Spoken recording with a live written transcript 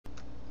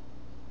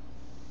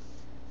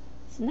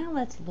So now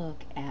let's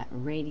look at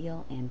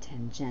radial and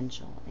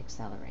tangential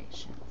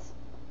accelerations.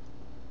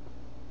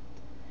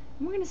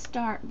 And we're going to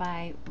start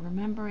by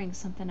remembering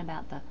something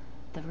about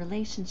the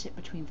relationship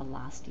between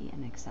velocity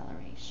and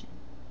acceleration.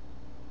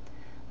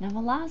 Now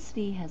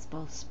velocity has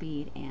both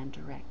speed and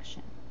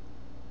direction.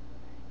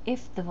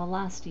 If the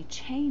velocity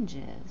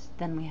changes,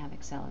 then we have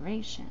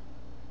acceleration.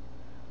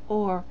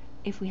 Or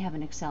if we have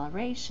an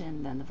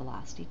acceleration, then the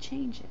velocity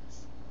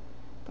changes.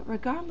 But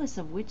regardless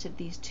of which of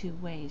these two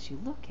ways you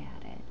look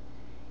at it,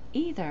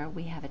 either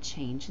we have a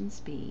change in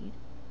speed,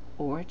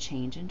 or a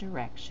change in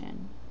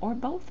direction, or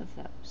both of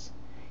those.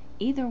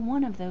 Either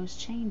one of those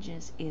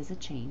changes is a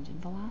change in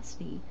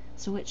velocity,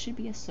 so it should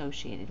be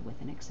associated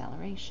with an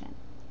acceleration.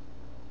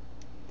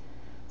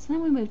 So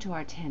then we move to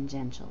our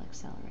tangential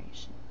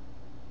acceleration.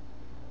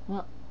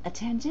 Well, a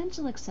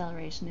tangential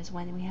acceleration is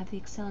when we have the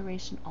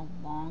acceleration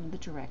along the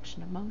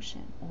direction of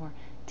motion, or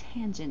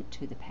tangent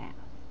to the path.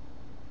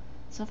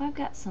 So if I've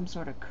got some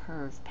sort of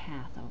curved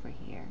path over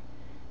here,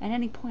 at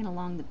any point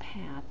along the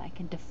path, I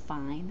can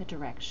define the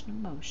direction of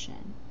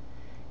motion,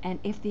 and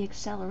if the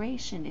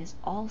acceleration is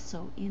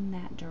also in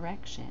that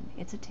direction,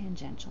 it's a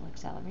tangential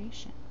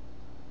acceleration.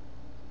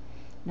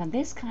 Now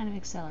this kind of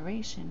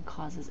acceleration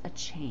causes a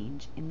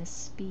change in the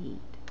speed.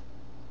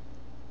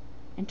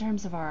 In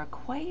terms of our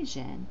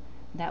equation,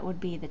 that would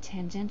be the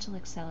tangential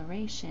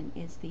acceleration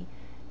is the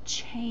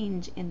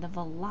change in the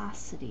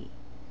velocity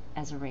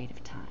as a rate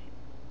of time.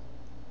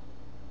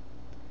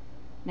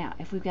 Now,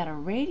 if we've got a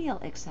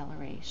radial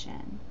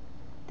acceleration,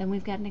 then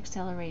we've got an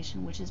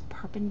acceleration which is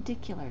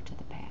perpendicular to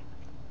the path.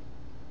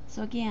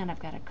 So again, I've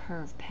got a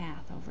curved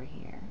path over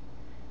here,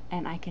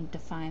 and I can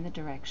define the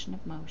direction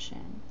of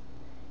motion.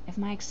 If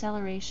my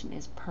acceleration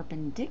is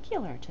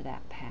perpendicular to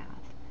that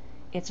path,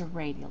 it's a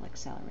radial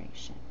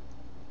acceleration.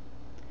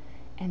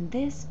 And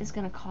this is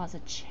going to cause a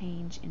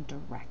change in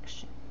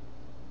direction.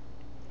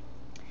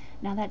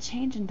 Now that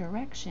change in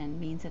direction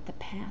means that the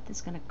path is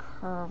going to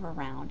curve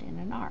around in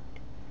an arc.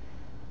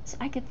 So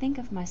I could think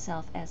of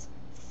myself as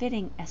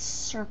fitting a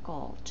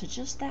circle to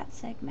just that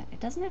segment.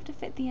 It doesn't have to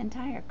fit the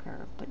entire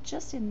curve, but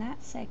just in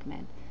that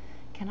segment,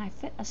 can I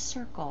fit a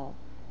circle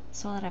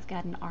so that I've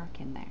got an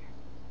arc in there?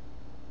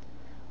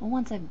 Well,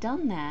 once I've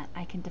done that,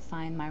 I can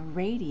define my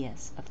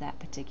radius of that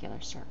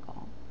particular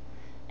circle.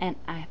 And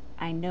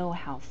I know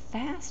how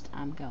fast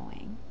I'm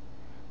going,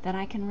 that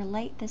I can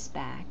relate this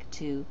back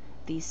to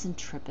the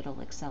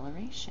centripetal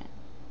acceleration.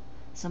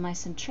 So my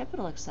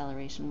centripetal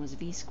acceleration was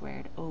v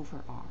squared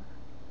over r.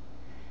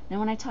 Now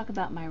when I talk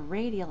about my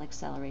radial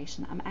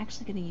acceleration, I'm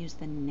actually going to use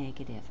the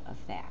negative of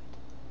that.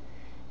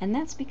 And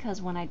that's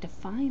because when I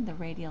define the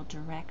radial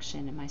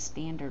direction in my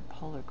standard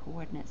polar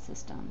coordinate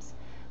systems,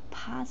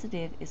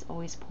 positive is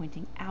always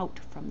pointing out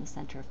from the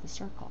center of the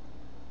circle.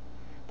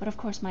 But of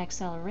course my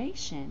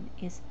acceleration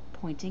is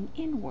pointing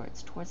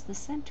inwards towards the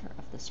center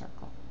of the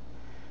circle.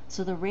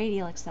 So the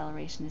radial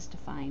acceleration is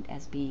defined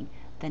as being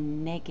the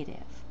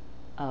negative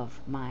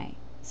of my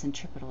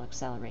centripetal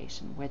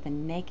acceleration, where the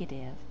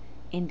negative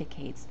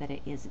indicates that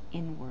it is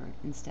inward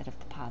instead of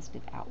the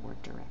positive outward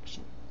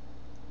direction.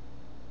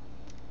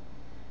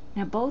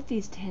 Now both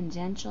these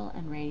tangential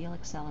and radial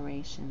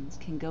accelerations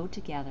can go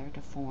together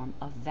to form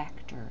a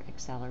vector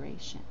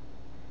acceleration.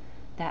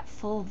 That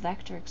full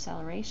vector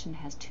acceleration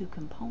has two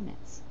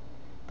components,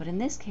 but in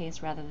this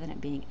case, rather than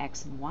it being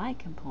x and y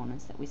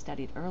components that we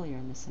studied earlier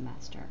in the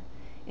semester,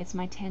 it's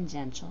my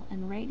tangential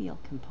and radial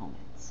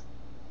components.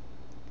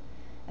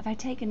 If I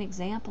take an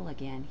example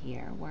again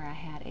here where I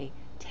had a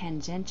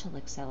tangential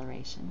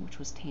acceleration, which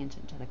was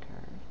tangent to the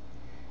curve,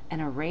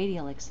 and a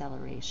radial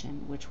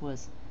acceleration, which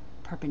was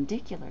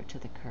perpendicular to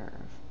the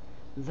curve,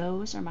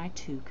 those are my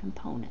two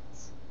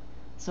components.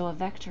 So a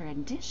vector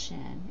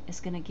addition is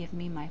going to give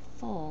me my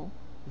full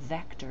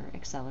vector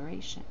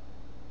acceleration.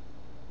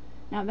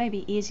 Now it may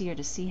be easier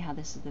to see how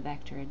this is the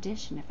vector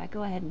addition if I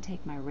go ahead and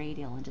take my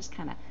radial and just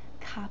kind of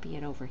copy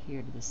it over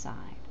here to the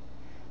side.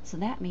 So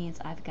that means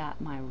I've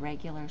got my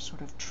regular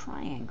sort of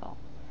triangle.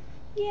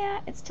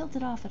 Yeah, it's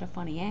tilted off at a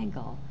funny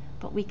angle,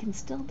 but we can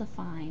still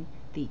define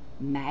the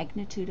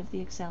magnitude of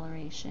the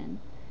acceleration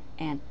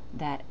and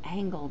that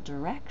angle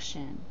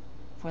direction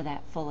for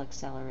that full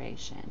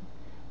acceleration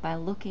by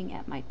looking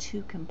at my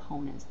two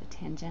components, the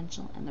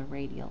tangential and the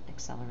radial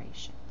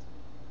accelerations.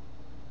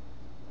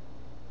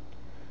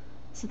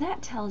 So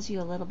that tells you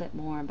a little bit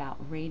more about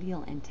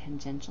radial and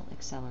tangential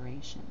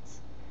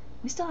accelerations.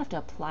 We still have to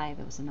apply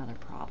those in other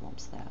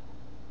problems though.